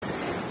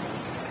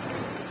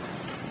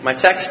My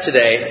text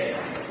today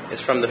is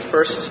from the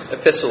first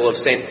epistle of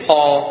St.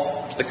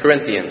 Paul to the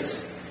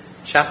Corinthians,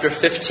 chapter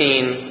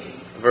 15,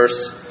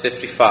 verse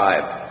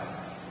 55.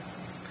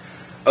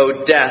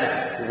 O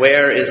death,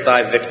 where is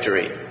thy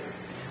victory?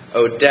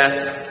 O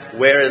death,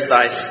 where is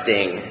thy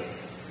sting?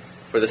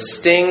 For the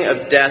sting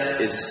of death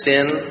is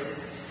sin,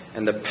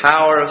 and the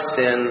power of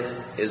sin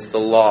is the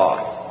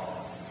law.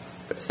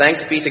 But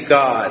thanks be to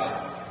God,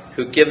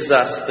 who gives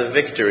us the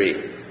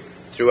victory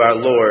through our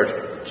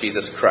Lord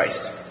Jesus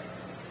Christ.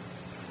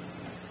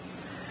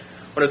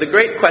 One of the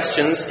great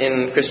questions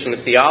in Christian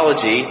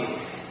theology,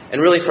 and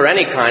really for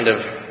any kind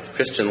of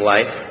Christian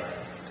life,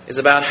 is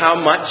about how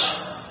much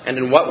and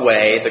in what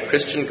way the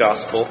Christian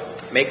gospel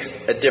makes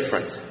a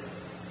difference.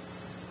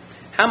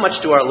 How much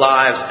do our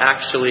lives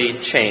actually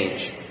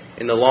change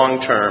in the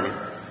long term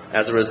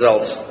as a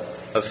result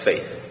of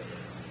faith?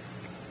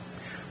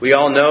 We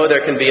all know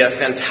there can be a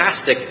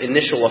fantastic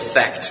initial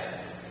effect,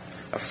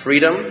 a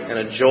freedom and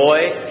a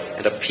joy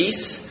and a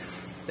peace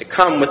that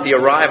come with the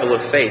arrival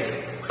of faith,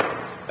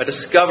 a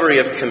discovery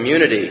of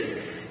community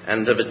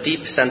and of a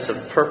deep sense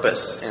of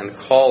purpose and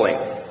calling.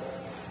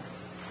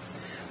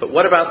 But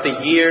what about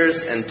the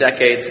years and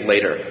decades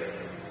later?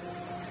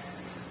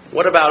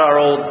 What about our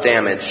old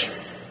damage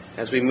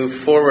as we move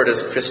forward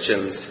as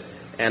Christians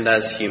and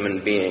as human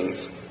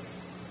beings?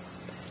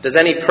 Does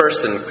any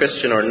person,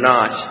 Christian or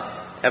not,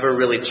 ever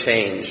really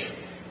change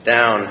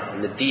down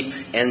in the deep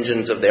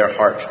engines of their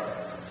heart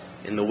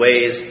in the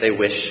ways they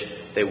wish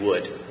they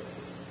would?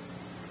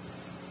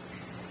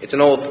 It's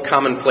an old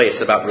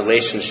commonplace about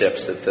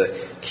relationships that the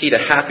key to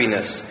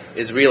happiness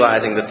is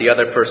realizing that the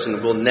other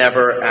person will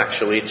never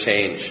actually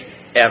change.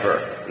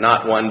 Ever.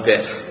 Not one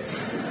bit.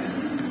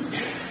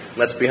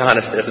 Let's be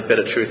honest, there's a bit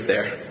of truth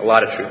there. A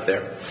lot of truth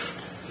there.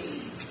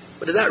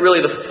 But is that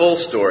really the full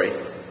story?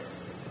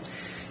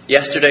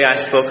 Yesterday I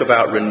spoke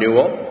about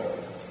renewal.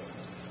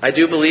 I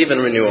do believe in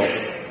renewal.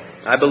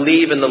 I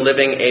believe in the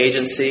living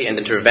agency and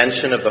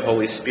intervention of the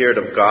Holy Spirit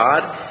of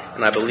God,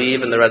 and I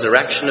believe in the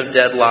resurrection of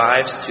dead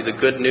lives through the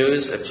good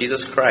news of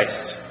Jesus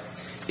Christ.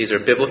 These are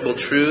biblical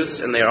truths,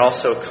 and they are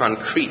also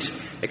concrete,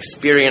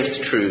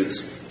 experienced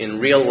truths in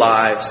real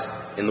lives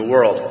in the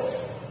world.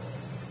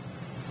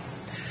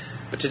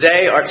 But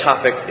today our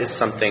topic is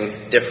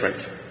something different.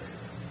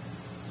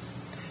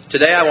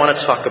 Today I want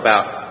to talk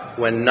about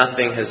when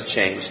nothing has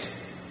changed.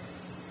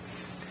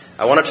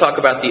 I want to talk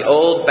about the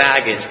old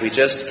baggage we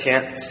just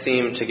can't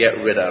seem to get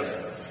rid of.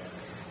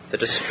 The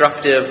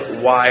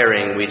destructive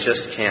wiring we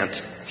just can't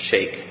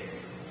shake.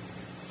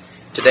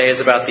 Today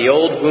is about the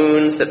old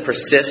wounds that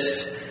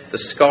persist, the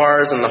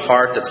scars in the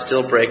heart that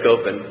still break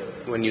open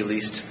when you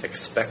least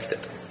expect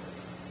it.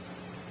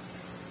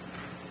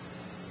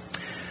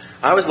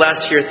 I was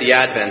last here at the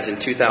Advent in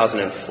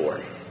 2004.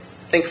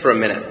 Think for a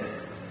minute.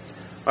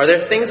 Are there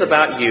things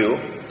about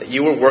you that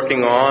you were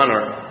working on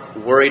or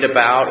worried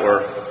about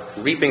or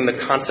reaping the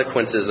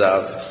consequences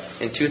of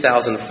in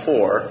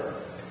 2004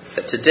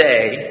 that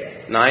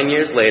today, 9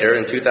 years later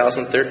in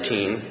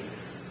 2013,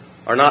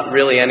 are not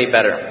really any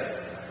better,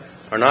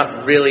 are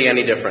not really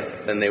any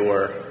different than they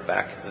were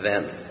back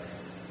then? Do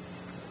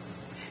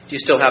you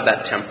still have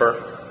that temper,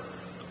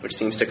 which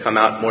seems to come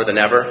out more than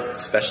ever,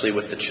 especially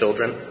with the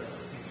children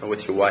or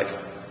with your wife?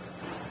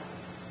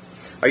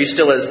 Are you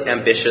still as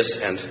ambitious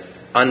and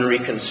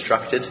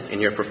unreconstructed in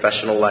your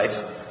professional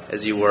life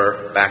as you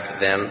were back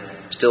then,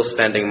 still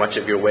spending much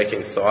of your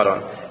waking thought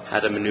on how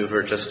to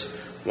maneuver just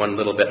one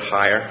little bit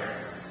higher?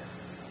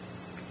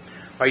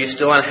 Are you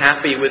still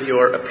unhappy with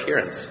your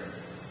appearance?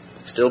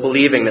 Still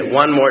believing that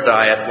one more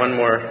diet, one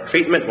more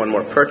treatment, one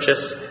more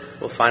purchase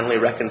will finally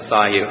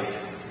reconcile you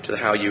to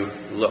how you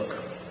look?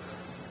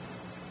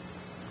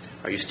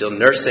 Are you still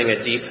nursing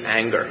a deep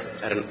anger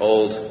at an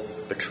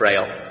old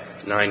betrayal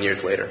 9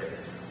 years later?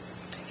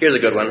 Here's a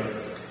good one.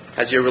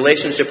 Has your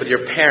relationship with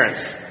your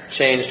parents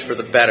changed for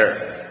the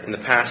better in the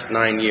past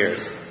 9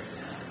 years?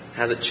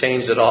 Has it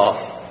changed at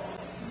all?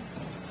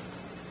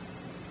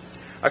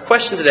 Our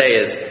question today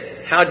is,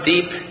 how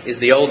deep is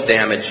the old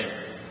damage,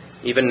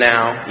 even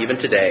now, even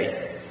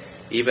today,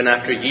 even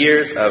after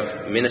years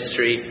of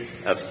ministry,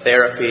 of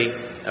therapy,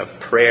 of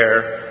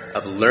prayer,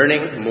 of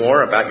learning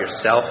more about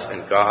yourself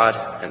and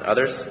God and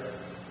others?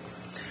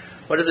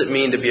 What does it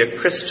mean to be a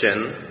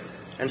Christian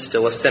and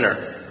still a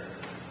sinner?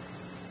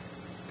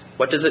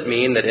 What does it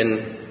mean that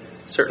in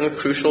certain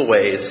crucial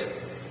ways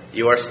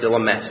you are still a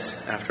mess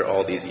after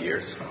all these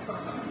years?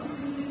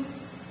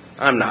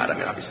 I'm not,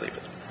 obviously.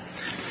 But.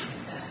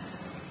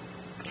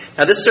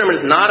 Now, this sermon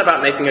is not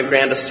about making a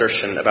grand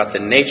assertion about the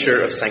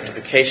nature of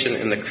sanctification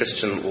in the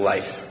Christian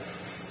life.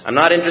 I'm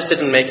not interested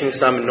in making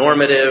some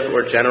normative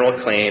or general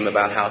claim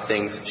about how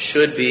things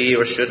should be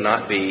or should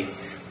not be,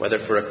 whether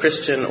for a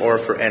Christian or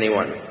for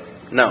anyone.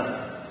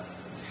 No.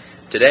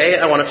 Today,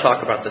 I want to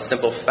talk about the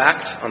simple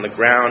fact on the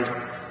ground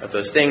of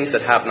those things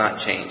that have not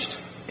changed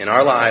in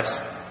our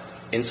lives,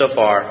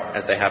 insofar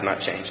as they have not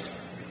changed.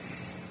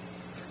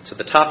 So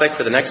the topic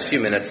for the next few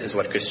minutes is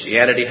what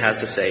Christianity has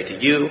to say to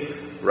you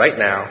right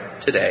now,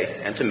 today,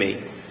 and to me,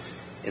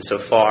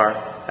 insofar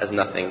as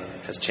nothing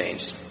has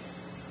changed.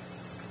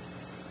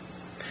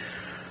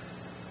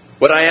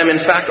 What I am in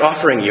fact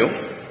offering you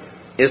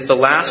is the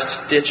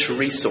last-ditch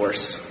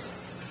resource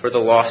for the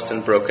lost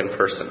and broken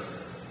person,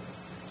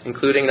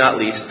 including not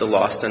least the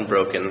lost and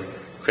broken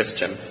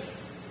Christian.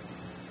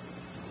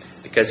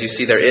 Because you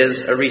see, there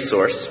is a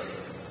resource,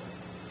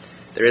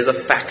 there is a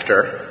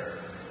factor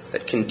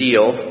that can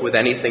deal with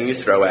anything you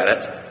throw at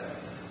it.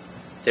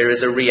 There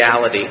is a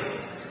reality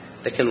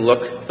that can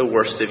look the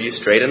worst of you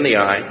straight in the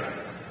eye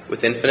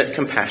with infinite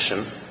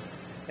compassion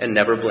and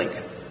never blink.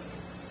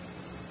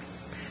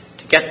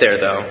 To get there,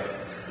 though,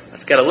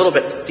 let's get a little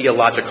bit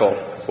theological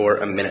for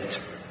a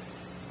minute.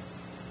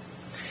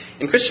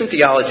 In Christian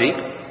theology,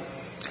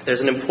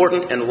 there's an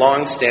important and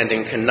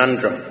long-standing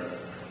conundrum.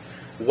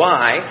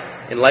 Why,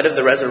 in light of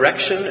the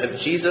resurrection of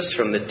Jesus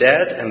from the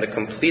dead and the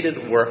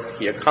completed work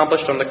he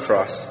accomplished on the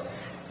cross,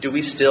 do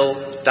we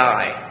still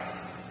die?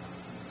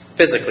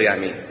 Physically, I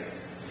mean.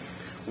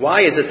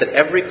 Why is it that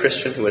every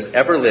Christian who has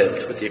ever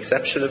lived, with the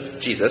exception of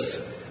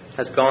Jesus,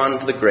 has gone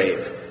to the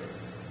grave?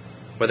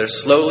 Whether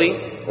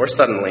slowly or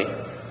suddenly,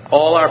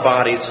 all our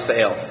bodies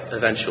fail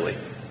eventually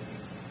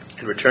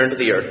and return to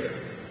the earth,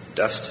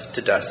 dust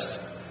to dust.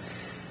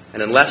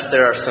 And unless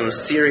there are some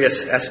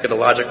serious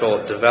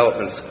eschatological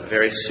developments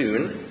very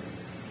soon,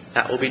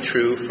 that will be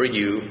true for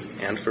you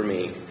and for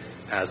me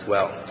as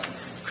well.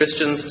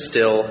 Christians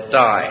still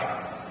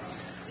die.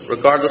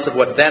 Regardless of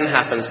what then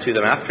happens to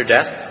them after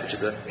death, which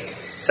is a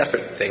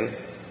separate thing,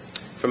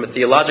 from a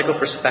theological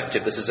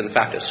perspective, this is in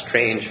fact a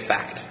strange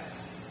fact.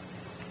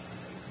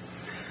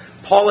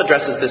 Paul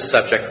addresses this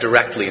subject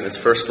directly in his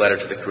first letter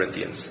to the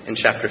Corinthians, in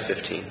chapter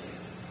 15.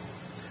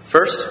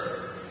 First,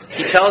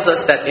 he tells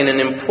us that in an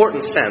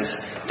important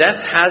sense,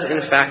 death has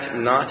in fact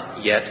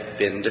not yet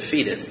been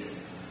defeated.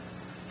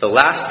 The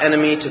last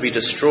enemy to be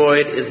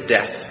destroyed is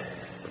death.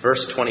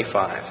 Verse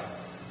 25.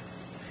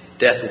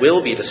 Death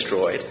will be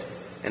destroyed,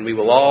 and we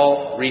will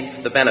all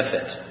reap the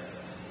benefit.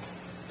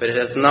 But it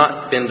has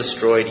not been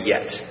destroyed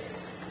yet,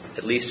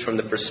 at least from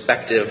the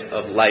perspective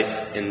of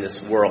life in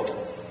this world.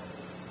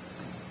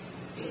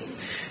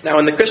 Now,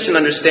 in the Christian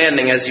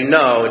understanding, as you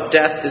know,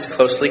 death is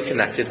closely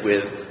connected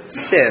with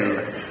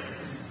sin.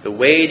 The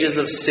wages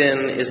of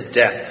sin is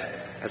death,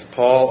 as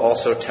Paul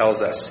also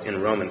tells us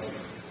in Romans.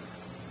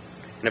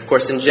 And of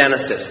course, in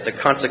Genesis, the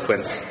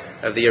consequence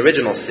of the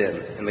original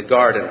sin in the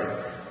garden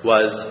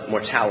was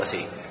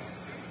mortality.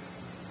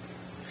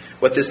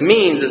 What this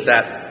means is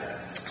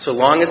that so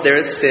long as there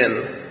is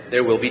sin,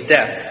 there will be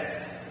death.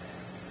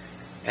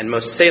 And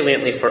most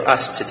saliently for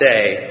us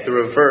today, the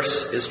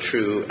reverse is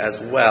true as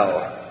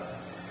well.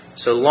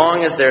 So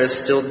long as there is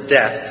still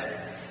death,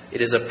 it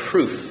is a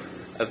proof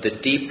of the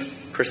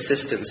deep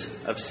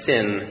persistence of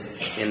sin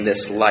in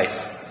this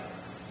life.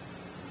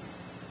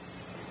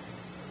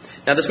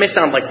 Now, this may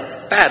sound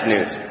like bad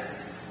news,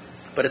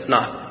 but it's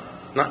not.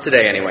 Not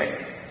today,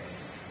 anyway.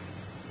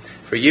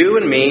 For you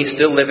and me,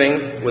 still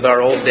living with our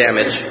old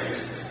damage,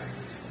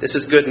 this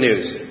is good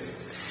news.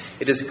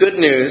 It is good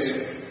news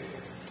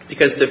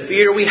because the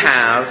fear we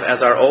have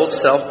as our old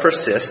self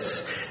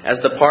persists,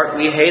 as the part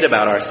we hate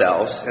about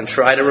ourselves and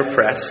try to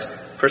repress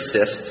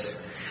persists,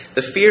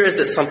 the fear is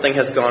that something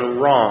has gone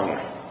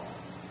wrong,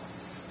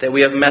 that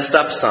we have messed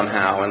up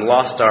somehow and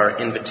lost our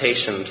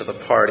invitation to the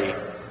party,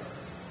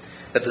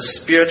 that the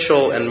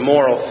spiritual and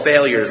moral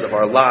failures of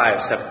our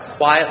lives have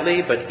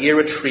quietly but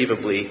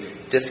irretrievably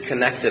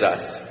disconnected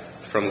us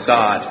from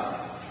God.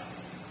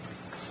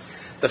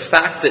 The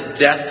fact that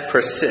death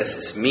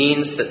persists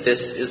means that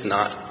this is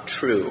not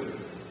true.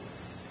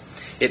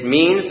 It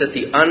means that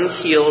the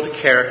unhealed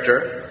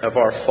character of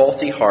our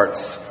faulty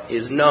hearts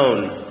is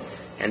known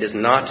and is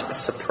not a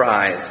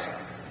surprise.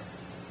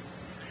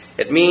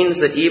 It means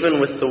that even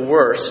with the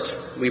worst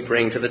we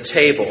bring to the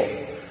table,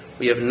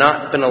 we have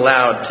not been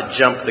allowed to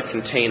jump the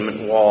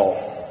containment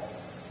wall.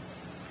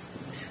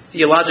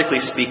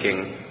 Theologically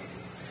speaking,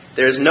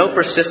 there is no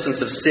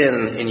persistence of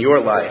sin in your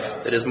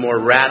life that is more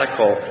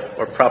radical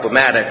or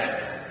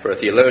problematic for a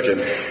theologian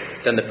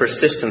than the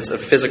persistence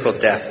of physical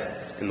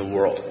death in the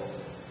world.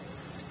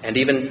 And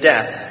even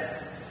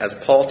death, as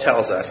Paul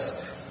tells us,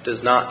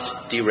 does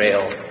not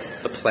derail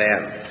the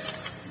plan.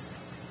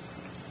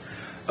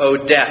 O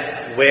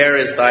death, where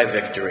is thy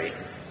victory?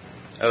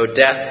 O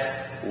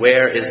death,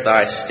 where is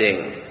thy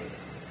sting?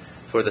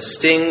 For the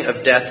sting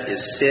of death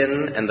is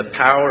sin, and the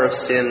power of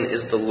sin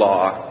is the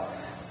law.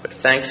 But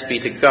thanks be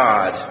to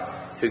God,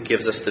 who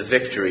gives us the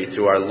victory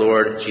through our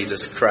Lord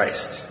Jesus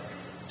Christ.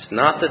 It's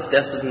not that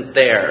death isn't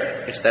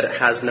there, it's that it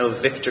has no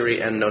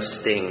victory and no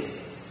sting.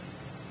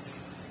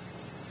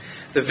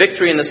 The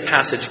victory in this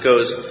passage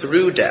goes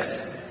through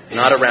death,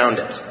 not around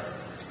it.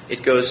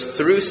 It goes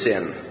through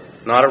sin,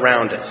 not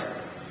around it.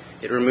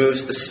 It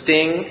removes the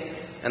sting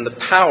and the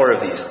power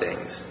of these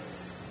things,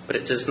 but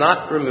it does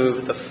not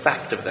remove the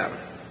fact of them.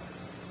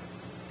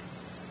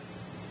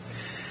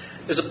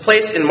 There's a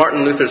place in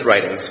Martin Luther's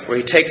writings where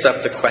he takes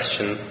up the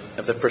question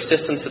of the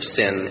persistence of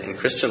sin in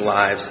Christian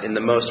lives in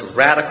the most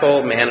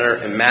radical manner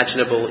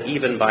imaginable,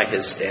 even by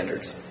his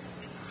standards.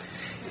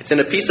 It's in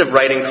a piece of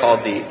writing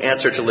called The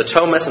Answer to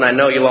Latomus, and I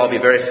know you'll all be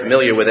very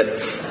familiar with it.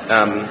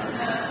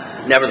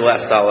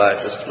 Nevertheless,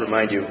 I'll just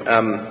remind you,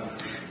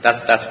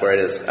 that's where it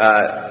is.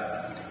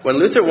 When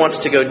Luther wants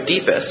to go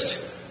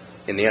deepest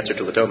in the answer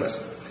to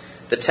Latomus,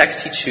 the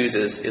text he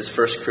chooses is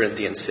 1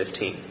 Corinthians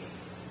 15.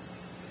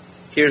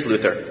 Here's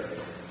Luther.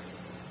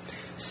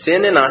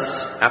 Sin in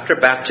us after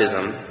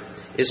baptism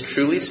is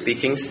truly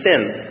speaking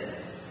sin.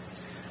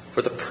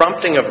 For the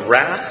prompting of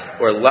wrath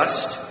or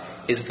lust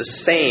is the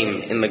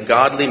same in the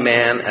godly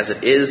man as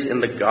it is in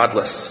the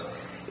godless.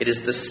 It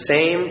is the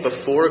same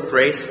before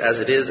grace as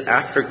it is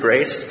after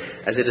grace,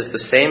 as it is the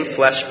same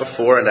flesh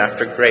before and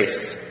after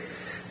grace.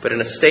 But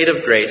in a state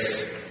of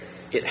grace,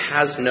 it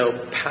has no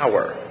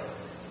power.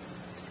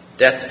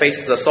 Death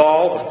faces us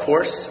all, of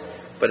course,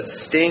 but its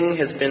sting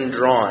has been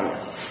drawn,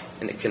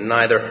 and it can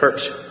neither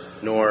hurt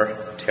nor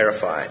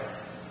terrify.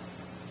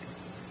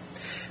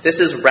 This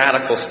is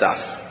radical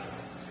stuff.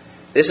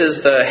 This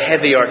is the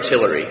heavy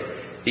artillery,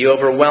 the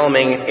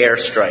overwhelming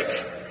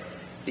airstrike.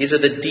 These are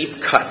the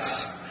deep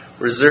cuts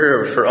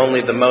reserved for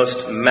only the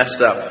most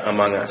messed up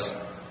among us.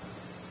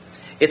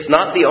 It's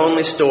not the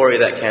only story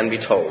that can be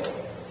told.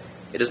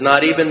 It is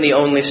not even the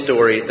only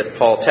story that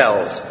Paul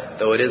tells,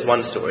 though it is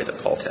one story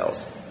that Paul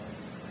tells.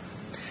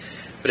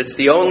 But it's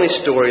the only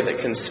story that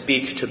can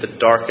speak to the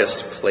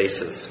darkest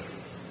places.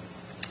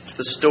 It's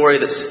the story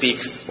that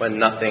speaks when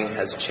nothing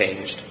has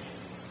changed.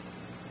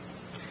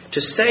 To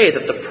say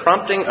that the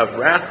prompting of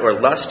wrath or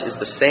lust is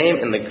the same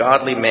in the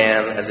godly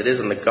man as it is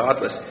in the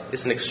godless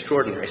is an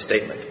extraordinary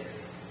statement.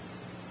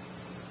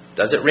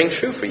 Does it ring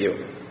true for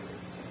you?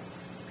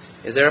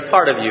 Is there a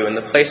part of you in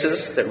the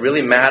places that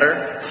really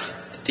matter,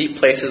 the deep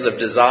places of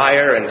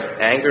desire and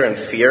anger and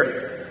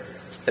fear,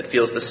 that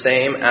feels the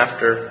same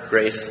after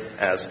grace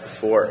as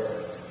before?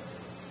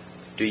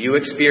 Do you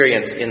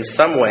experience in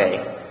some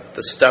way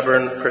the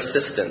stubborn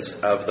persistence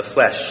of the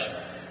flesh,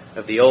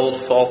 of the old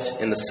fault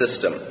in the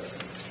system,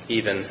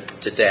 even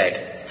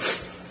today?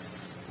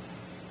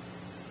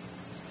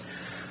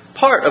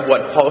 Part of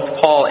what both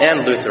Paul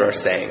and Luther are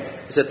saying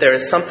is that there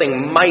is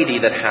something mighty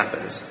that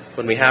happens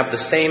when we have the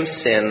same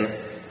sin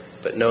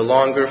but no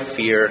longer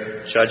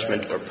fear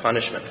judgment or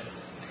punishment.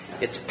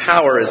 Its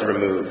power is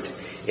removed.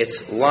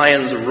 Its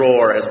lion's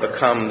roar has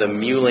become the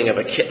mewling of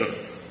a kitten.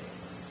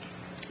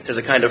 There's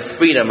a kind of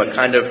freedom, a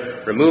kind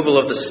of removal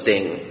of the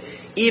sting,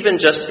 even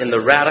just in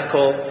the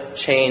radical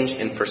change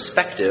in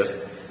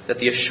perspective that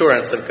the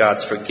assurance of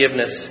God's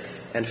forgiveness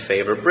and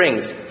favor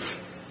brings.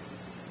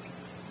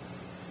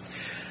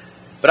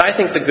 But I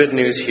think the good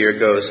news here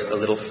goes a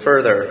little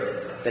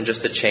further than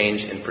just a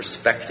change in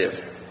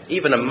perspective,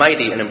 even a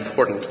mighty and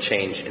important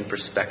change in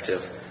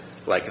perspective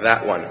like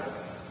that one.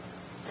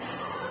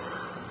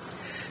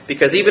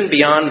 Because even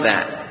beyond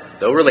that,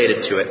 though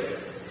related to it,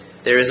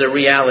 there is a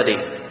reality,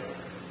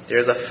 there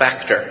is a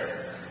factor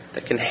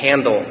that can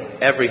handle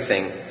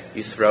everything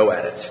you throw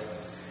at it.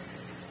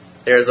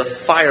 There is a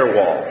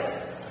firewall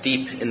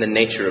deep in the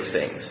nature of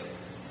things.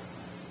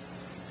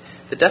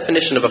 The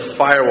definition of a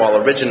firewall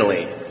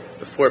originally,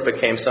 before it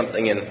became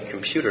something in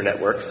computer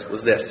networks,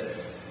 was this: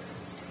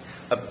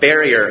 a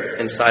barrier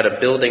inside a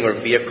building or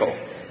vehicle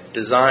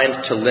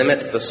designed to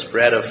limit the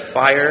spread of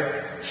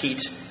fire,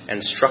 heat,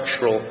 and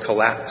structural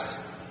collapse.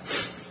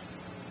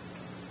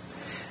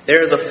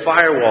 There is a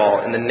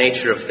firewall in the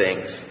nature of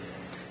things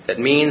that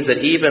means that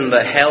even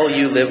the hell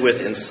you live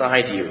with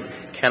inside you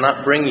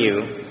cannot bring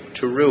you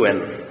to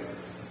ruin.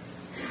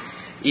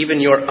 Even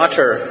your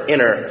utter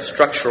inner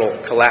structural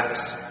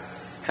collapse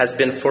has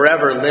been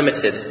forever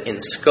limited in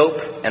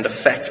scope and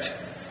effect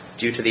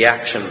due to the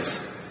actions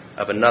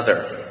of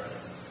another.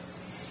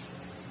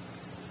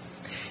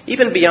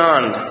 Even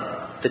beyond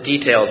the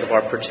details of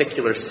our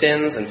particular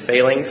sins and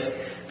failings,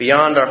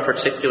 beyond our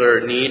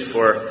particular need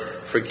for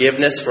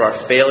forgiveness for our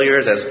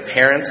failures as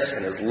parents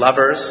and as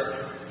lovers,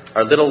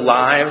 our little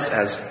lives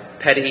as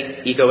petty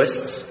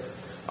egoists,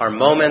 our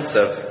moments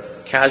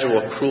of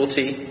casual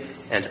cruelty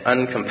and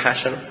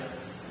uncompassion,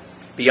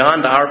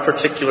 beyond our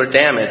particular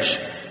damage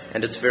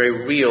and its very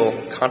real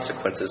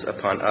consequences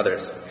upon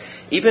others.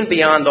 Even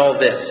beyond all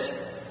this,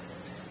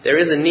 there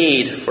is a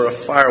need for a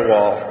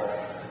firewall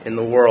in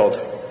the world.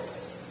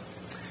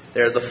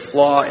 There is a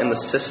flaw in the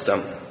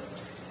system,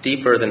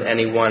 deeper than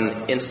any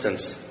one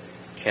instance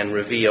can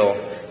reveal,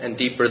 and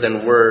deeper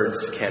than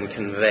words can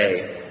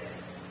convey.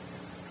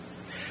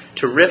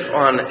 To riff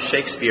on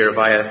Shakespeare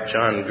via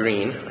John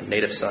Green, a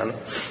native son,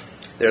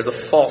 there's a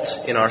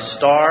fault in our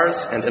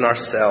stars and in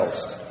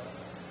ourselves.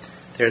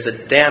 There's a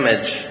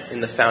damage in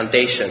the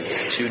foundation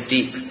too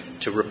deep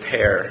to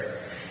repair.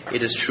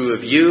 It is true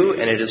of you,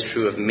 and it is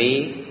true of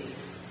me,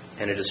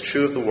 and it is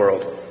true of the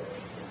world.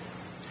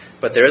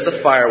 But there is a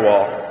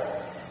firewall,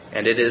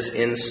 and it is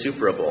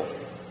insuperable,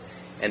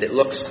 and it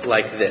looks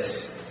like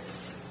this.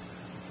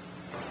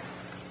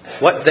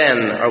 What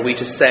then are we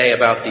to say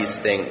about these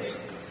things?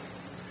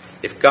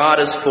 If God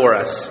is for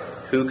us,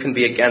 who can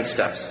be against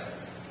us?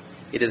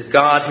 It is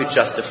God who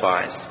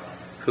justifies.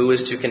 Who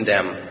is to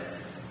condemn?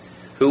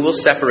 Who will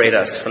separate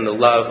us from the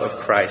love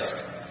of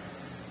Christ?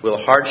 Will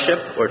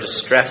hardship or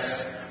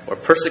distress or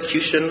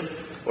persecution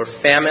or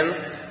famine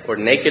or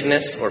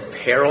nakedness or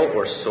peril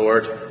or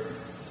sword?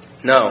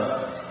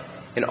 No,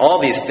 in all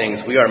these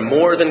things we are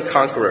more than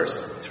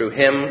conquerors through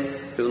him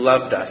who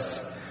loved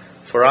us.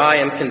 For I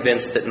am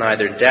convinced that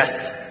neither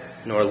death,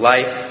 nor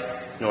life,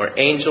 nor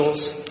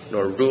angels,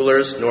 nor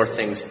rulers, nor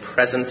things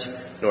present,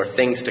 nor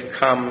things to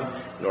come,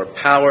 nor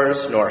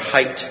powers, nor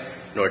height,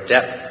 nor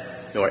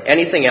depth, nor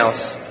anything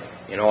else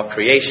in all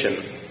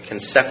creation can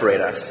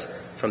separate us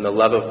from the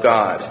love of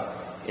God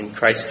in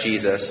Christ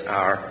Jesus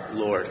our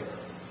Lord.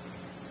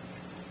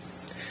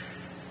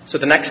 So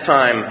the next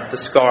time the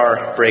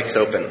scar breaks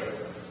open,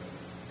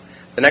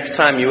 the next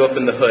time you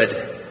open the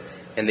hood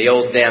and the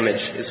old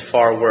damage is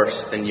far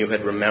worse than you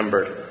had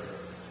remembered,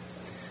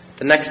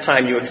 the next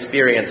time you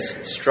experience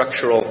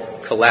structural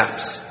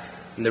collapse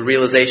and the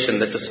realization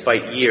that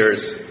despite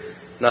years,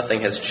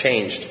 nothing has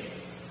changed,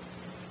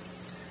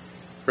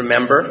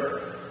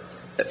 remember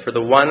that for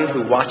the one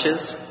who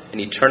watches in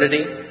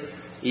eternity,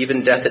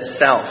 even death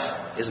itself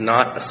is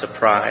not a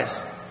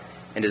surprise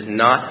and is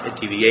not a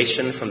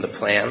deviation from the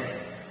plan.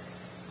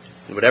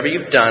 And whatever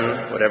you've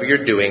done, whatever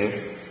you're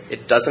doing,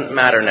 it doesn't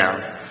matter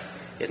now.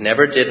 It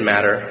never did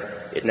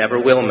matter. It never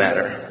will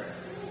matter.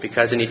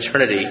 Because in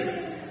eternity,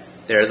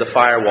 there is a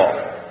firewall,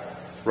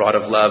 wrought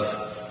of love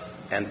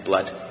and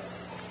blood.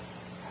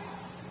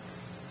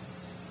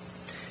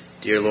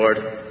 Dear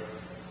Lord,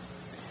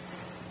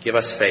 give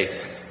us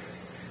faith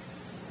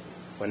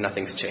when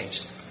nothing's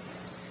changed.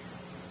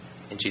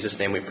 In Jesus'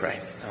 name we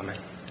pray. Amen.